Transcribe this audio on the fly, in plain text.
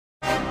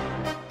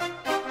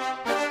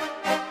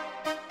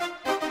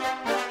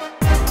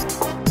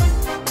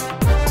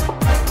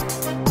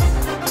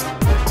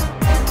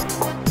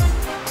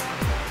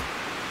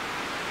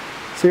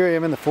So here I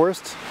am in the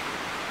forest,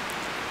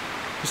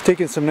 just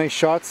taking some nice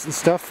shots and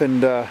stuff,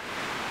 and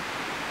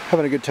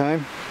having a good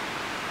time.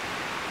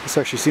 This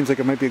actually seems like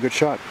it might be a good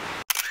shot.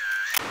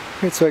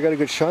 Right, so I got a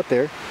good shot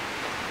there.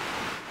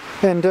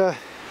 And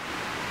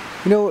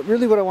you know,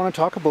 really what I want to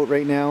talk about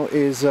right now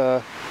is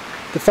the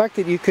fact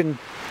that you can,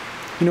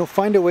 you know,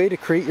 find a way to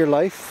create your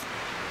life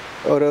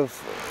out of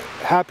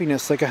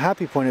happiness, like a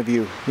happy point of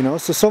view, you know.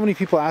 So many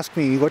people ask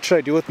me, what should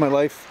I do with my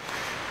life?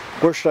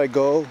 Where should I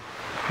go?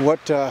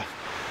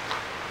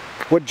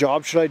 What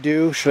job should I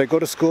do? Should I go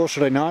to school?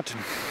 Should I not?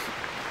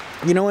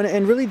 You know,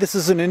 and really this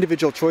is an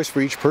individual choice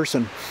for each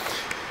person.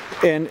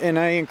 And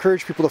I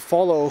encourage people to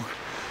follow,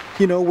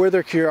 you know, where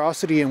their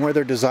curiosity and where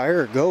their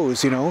desire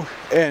goes, you know.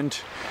 And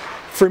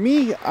for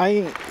me,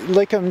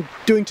 like I'm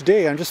doing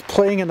today, I'm just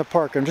playing in the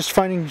park. I'm just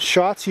finding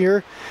shots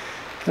here,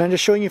 and I'm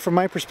just showing you from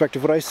my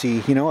perspective what I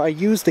see. You know, I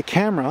use the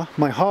camera,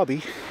 my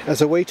hobby, as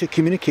a way to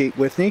communicate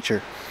with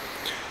nature.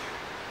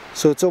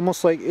 So it's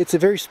almost like, it's a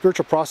very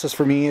spiritual process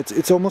for me.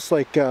 It's almost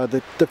like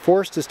the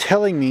forest is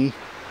telling me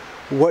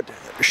what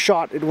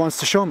shot it wants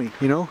to show me,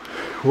 you know,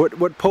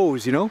 what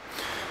pose, you know.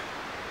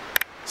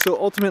 So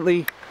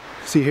ultimately,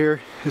 see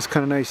here is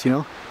kind of nice, you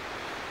know.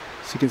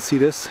 So you can see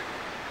this,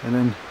 and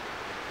then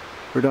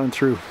we're done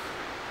through.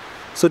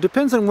 So it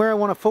depends on where I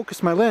want to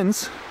focus my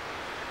lens,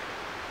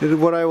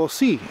 what I will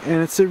see.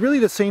 And it's really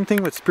the same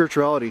thing with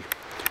spirituality,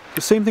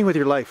 the same thing with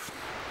your life.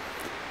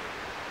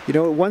 You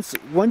know,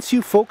 once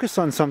you focus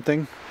on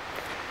something,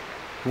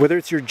 whether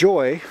it's your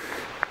joy,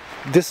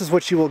 this is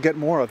what you will get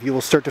more of. You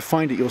will start to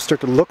find it. You will start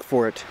to look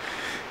for it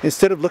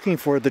instead of looking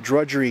for the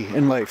drudgery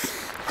in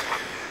life.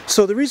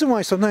 So the reason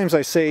why sometimes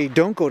I say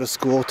don't go to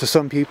school to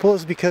some people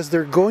is because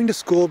they're going to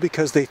school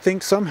because they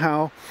think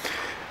somehow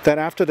that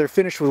after they're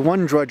finished with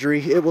one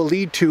drudgery, it will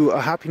lead to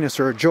a happiness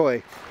or a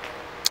joy.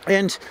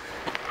 And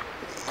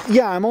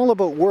yeah, I'm all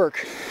about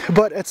work,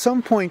 but at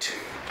some point,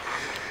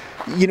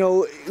 you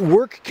know,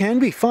 work can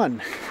be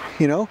fun,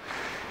 you know.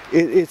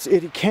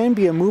 It can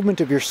be a movement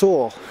of your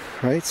soul,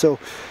 right? So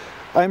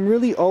I'm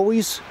really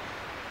always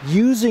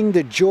using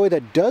the joy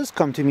that does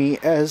come to me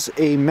as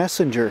a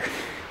messenger.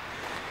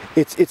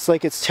 It's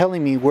like it's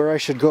telling me where I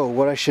should go,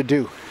 what I should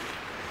do,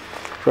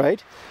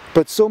 right?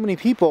 But so many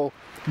people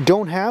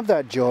don't have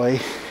that joy,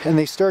 and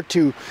they start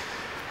to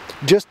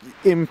just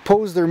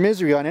impose their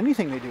misery on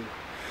anything they do.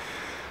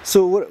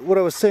 So what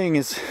I was saying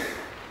is,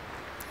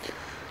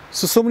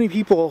 so many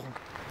people,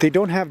 they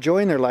don't have joy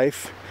in their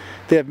life,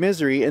 they have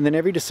misery, and then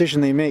every decision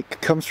they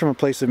make comes from a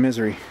place of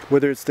misery.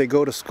 Whether it's they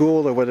go to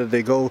school or whether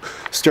they go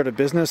start a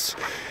business,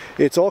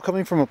 it's all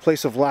coming from a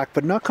place of lack,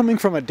 but not coming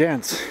from a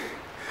dance.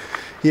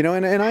 You know,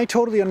 and I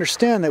totally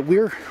understand that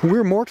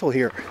we're mortal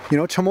here. You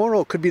know,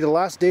 tomorrow could be the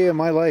last day of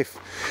my life,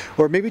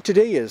 or maybe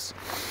today is.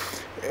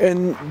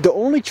 And the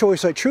only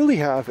choice I truly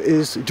have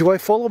is, do I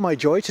follow my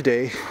joy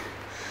today?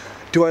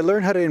 Do I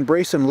learn how to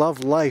embrace and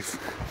love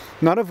life?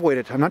 Not avoid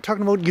it. I'm not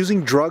talking about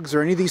using drugs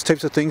or any of these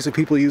types of things that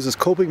people use as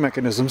coping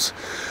mechanisms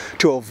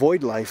to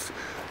avoid life.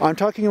 I'm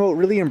talking about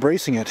really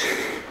embracing it,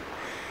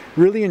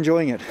 really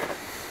enjoying it.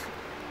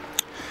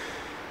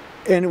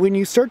 And when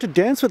you start to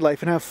dance with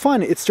life and have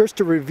fun, it starts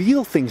to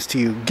reveal things to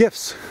you,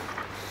 gifts.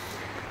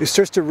 It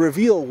starts to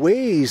reveal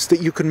ways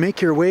that you can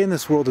make your way in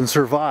this world and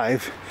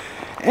survive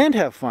and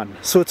have fun.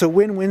 So it's a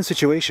win-win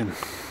situation.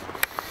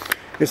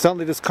 It's not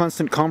like this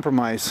constant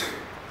compromise.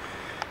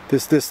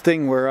 This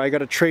thing where I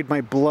gotta trade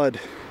my blood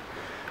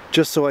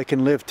just so I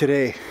can live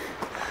today.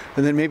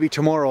 And then maybe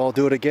tomorrow I'll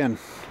do it again.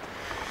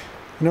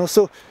 You know,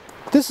 so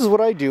this is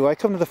what I do. I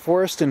come to the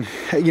forest and,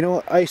 you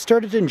know, I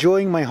started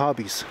enjoying my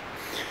hobbies.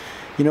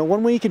 You know,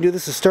 one way you can do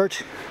this is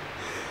start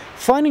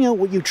finding out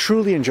what you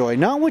truly enjoy.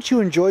 Not what you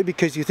enjoy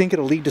because you think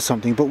it'll lead to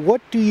something, but what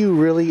do you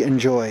really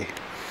enjoy?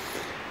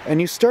 And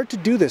you start to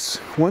do this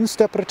one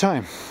step at a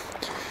time.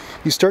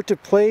 You start to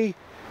play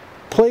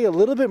a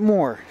little bit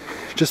more.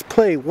 Just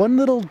play one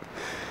little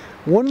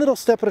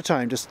step at a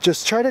time.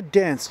 Just try to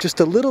dance just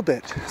a little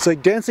bit. It's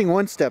like dancing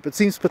one step. It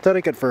seems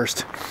pathetic at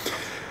first.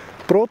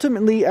 But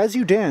ultimately, as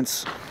you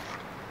dance,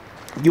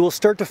 you will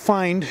start to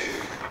find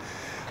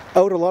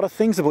out a lot of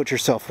things about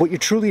yourself, what you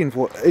truly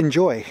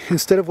enjoy,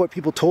 instead of what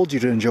people told you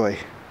to enjoy.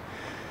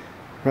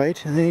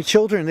 Right? And the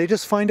children, they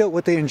just find out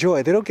what they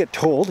enjoy. They don't get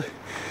told.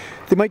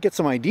 They might get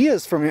some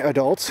ideas from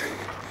adults,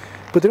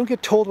 but they don't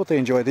get told what they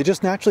enjoy. They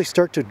just naturally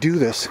start to do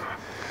this.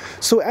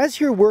 So as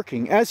you're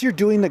working, as you're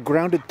doing the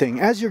grounded thing,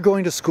 as you're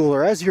going to school,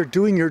 or as you're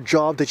doing your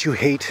job that you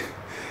hate,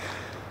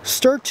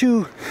 start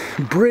to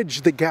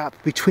bridge the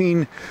gap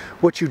between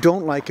what you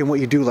don't like and what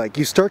you do like.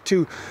 You start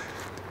to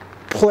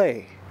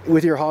play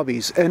with your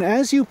hobbies, and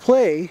as you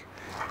play,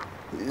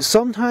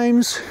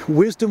 sometimes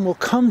wisdom will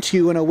come to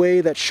you in a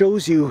way that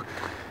shows you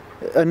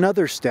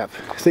another step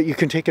that you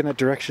can take in that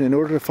direction in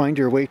order to find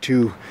your way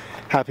to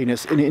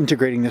happiness and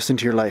integrating this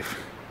into your life.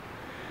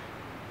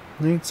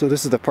 Right? So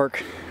this is the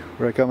park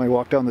where I got my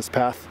walk down this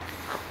path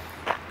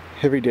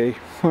every day,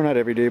 or not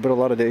every day, but a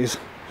lot of days.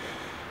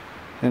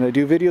 And I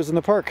do videos in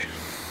the park,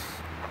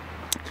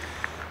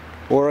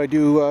 or I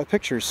do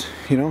pictures.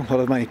 You know, a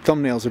lot of my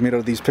thumbnails are made out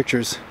of these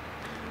pictures.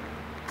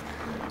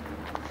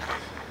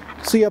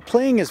 So yeah,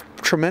 playing is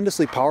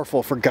tremendously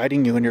powerful for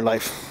guiding you in your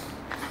life.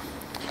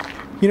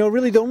 You know,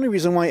 really the only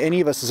reason why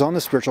any of us is on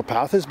the spiritual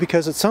path is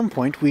because at some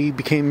point we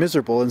became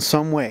miserable in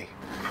some way.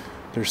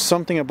 There's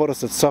something about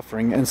us that's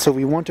suffering, and so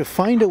we want to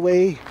find a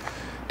way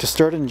to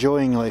start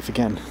enjoying life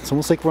again. It's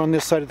almost like we're on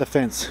this side of the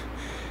fence,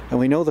 and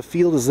we know the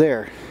field is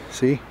there.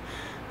 See?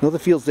 We know the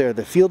field's there.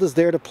 The field is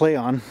there to play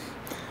on,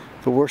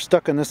 but we're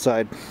stuck on this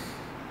side.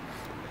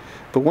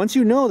 But once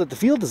you know that the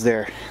field is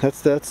there,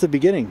 that's the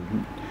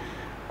beginning.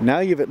 Now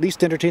you've at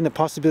least entertained the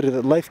possibility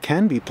that life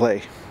can be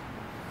play.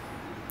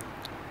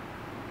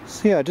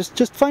 So yeah,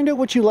 just find out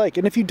what you like.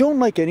 And if you don't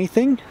like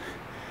anything,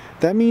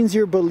 that means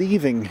you're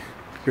believing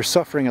you're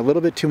suffering a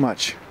little bit too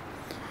much.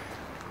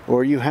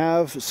 Or you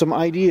have some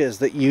ideas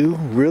that you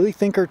really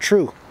think are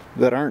true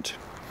that aren't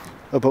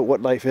about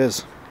what life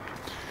is.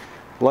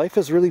 Life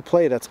is really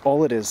play, that's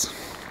all it is.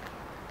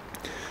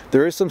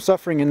 There is some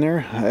suffering in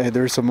there,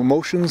 there's some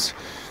emotions,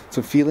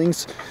 some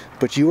feelings,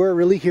 but you are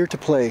really here to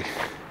play.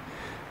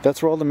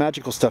 That's where all the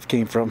magical stuff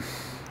came from.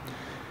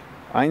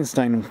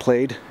 Einstein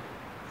played.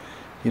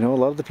 You know, a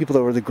lot of the people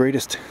that were the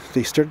greatest,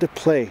 they started to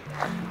play.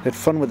 They had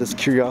fun with this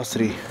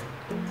curiosity,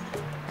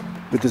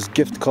 with this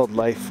gift called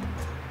life.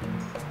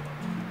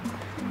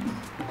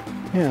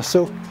 Yeah,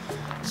 so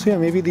yeah,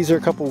 maybe these are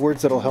a couple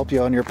words that'll help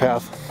you on your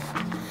path.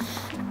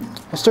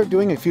 I'll start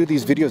doing a few of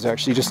these videos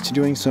actually, just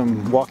doing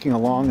some walking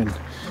along, and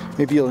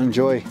maybe you'll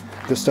enjoy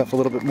this stuff a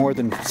little bit more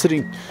than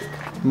sitting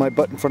my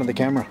butt in front of the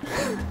camera.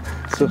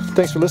 So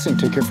thanks for listening.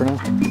 Take care for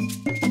now.